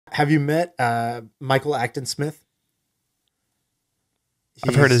Have you met Michael Acton Smith?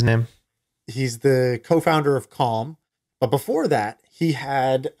 I've heard his He's name. he's the co-founder of Calm, but before that, he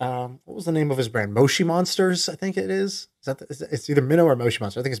had what was the name of his brand? Moshi Monsters, I think it is. It's either Minnow or Moshi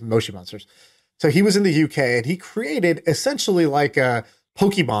Monsters. I think it's Moshi Monsters. So he was in the UK and he created essentially like a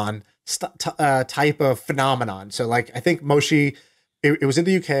Pokemon type of phenomenon. So like I think Moshi, it was in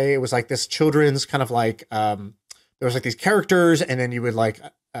the UK. It was like this children's kind of like there was like these characters, and then you would like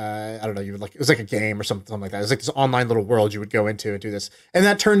I don't know, you would like it was like a game or something like that. It was like this online little world you would go into and do this, and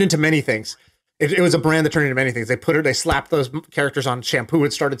that turned into many things. It was a brand that turned into many things. They slapped those characters on shampoo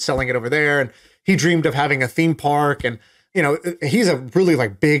and started selling it over there. And he dreamed of having a theme park, and he's a really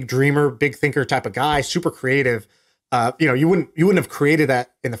like big dreamer, big thinker type of guy, super creative. You wouldn't have created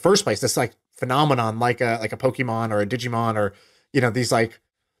that in the first place. This like phenomenon, like a Pokemon or a Digimon, or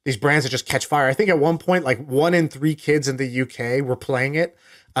these brands that just catch fire. I think at one point, like 1 in 3 kids in the UK were playing it.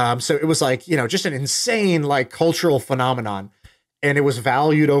 So it was like, just an insane like cultural phenomenon. And it was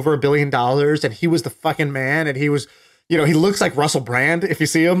valued over $1 billion. And he was the fucking man. And he was, he looks like Russell Brand if you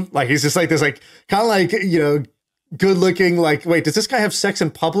see him. Like he's just like this, like kind of like, good looking. Like, wait, does this guy have sex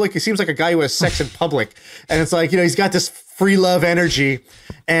in public? He seems like a guy who has sex in public. And it's like, he's got this free love energy.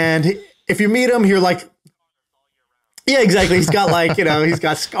 And if you meet him, you're like, yeah, exactly. He's got like, he's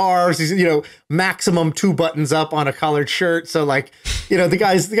got scarves. He's, maximum 2 buttons up on a collared shirt. So like, the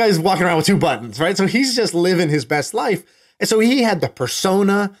guy's walking around with 2 buttons, right? So he's just living his best life. And so he had the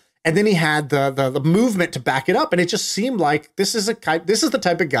persona, and then he had the movement to back it up. And it just seemed like this is the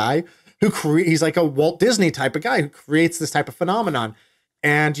type of guy he's like a Walt Disney type of guy who creates this type of phenomenon.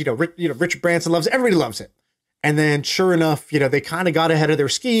 And, Richard Branson loves it. Everybody loves it. And then sure enough, they kind of got ahead of their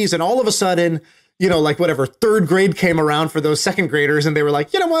skis, and all of a sudden, like whatever, third grade came around for those second graders, and they were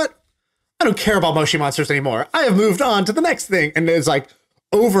like, you know what? I don't care about Moshi Monsters anymore. I have moved on to the next thing. And it's like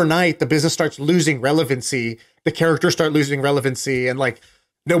overnight, the business starts losing relevancy. The characters start losing relevancy, and like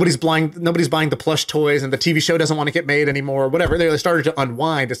nobody's buying the plush toys, and the TV show doesn't want to get made anymore, whatever. They started to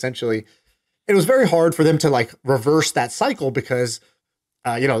unwind essentially. It was very hard for them to like reverse that cycle because,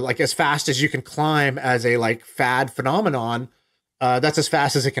 like as fast as you can climb as a like fad phenomenon, that's as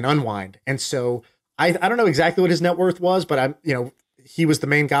fast as it can unwind. And so I don't know exactly what his net worth was, but he was the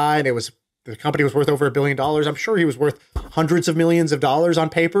main guy, and the company was worth over $1 billion. I'm sure he was worth hundreds of millions of dollars on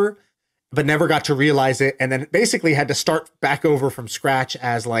paper, but never got to realize it. And then basically had to start back over from scratch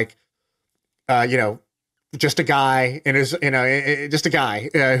as like, just a guy, and just a guy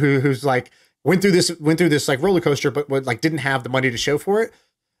who's like went through this like roller coaster, but like didn't have the money to show for it,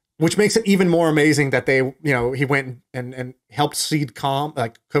 which makes it even more amazing that he went and helped seed Calm,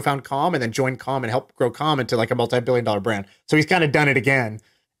 like co-found Calm, and then joined Calm and helped grow Calm into like a multi-billion-dollar brand. So he's kind of done it again.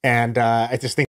 And I just think